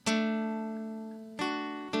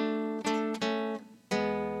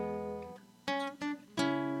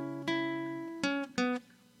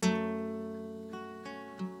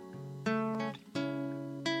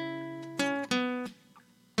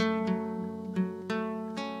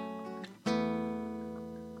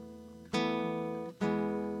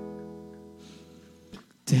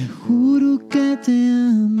Te juro que te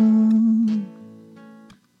amo.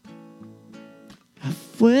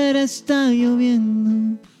 Afuera está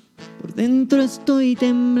lloviendo, por dentro estoy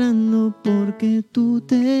temblando porque tú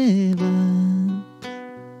te vas.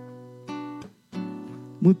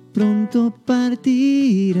 Muy pronto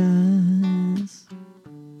partirás.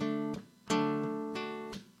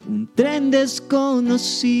 Un tren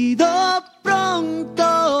desconocido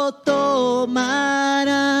pronto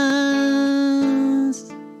tomarás.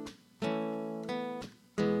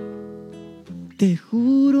 Te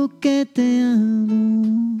juro que te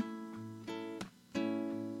amo.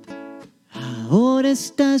 Ahora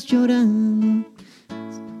estás llorando,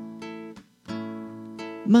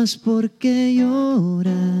 mas ¿por qué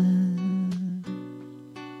llorar?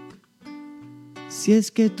 Si es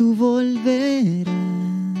que tú volverás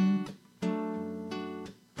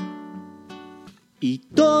y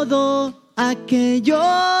todo aquello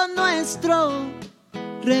nuestro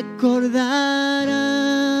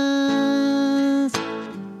recordarás.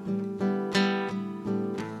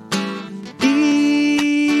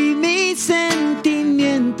 Y mis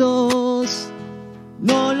sentimientos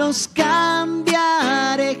no los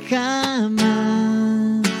cambiaré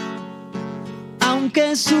jamás,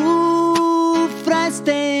 aunque sufra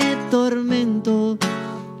este tormento,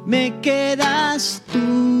 me quedas tú.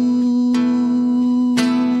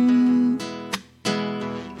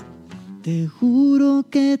 Te juro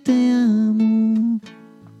que te amo.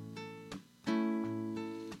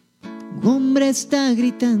 Un hombre está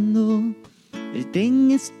gritando, el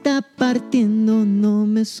tren está partiendo, no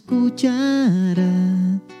me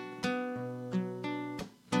escuchará.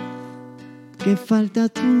 ¿Qué falta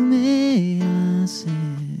tú me haces?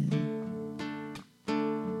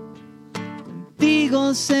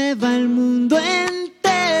 Contigo se va el mundo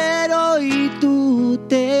entero y tú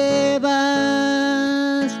te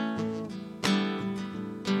vas.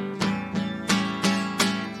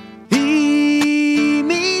 Y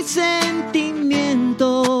mis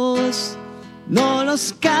sentimientos no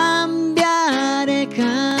los cambiaré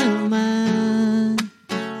jamás,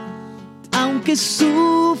 aunque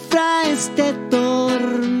sufra este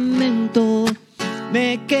tormento,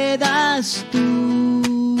 me quedas tú.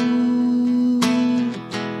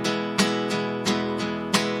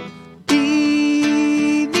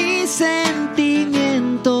 Y mis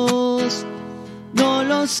sentimientos no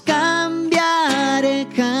los cambiaré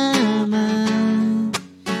jamás,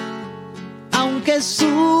 aunque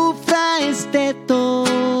sufra este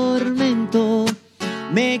tormento,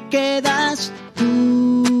 me quedas tú.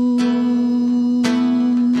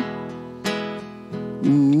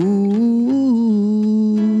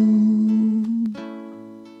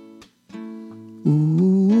 Ooh.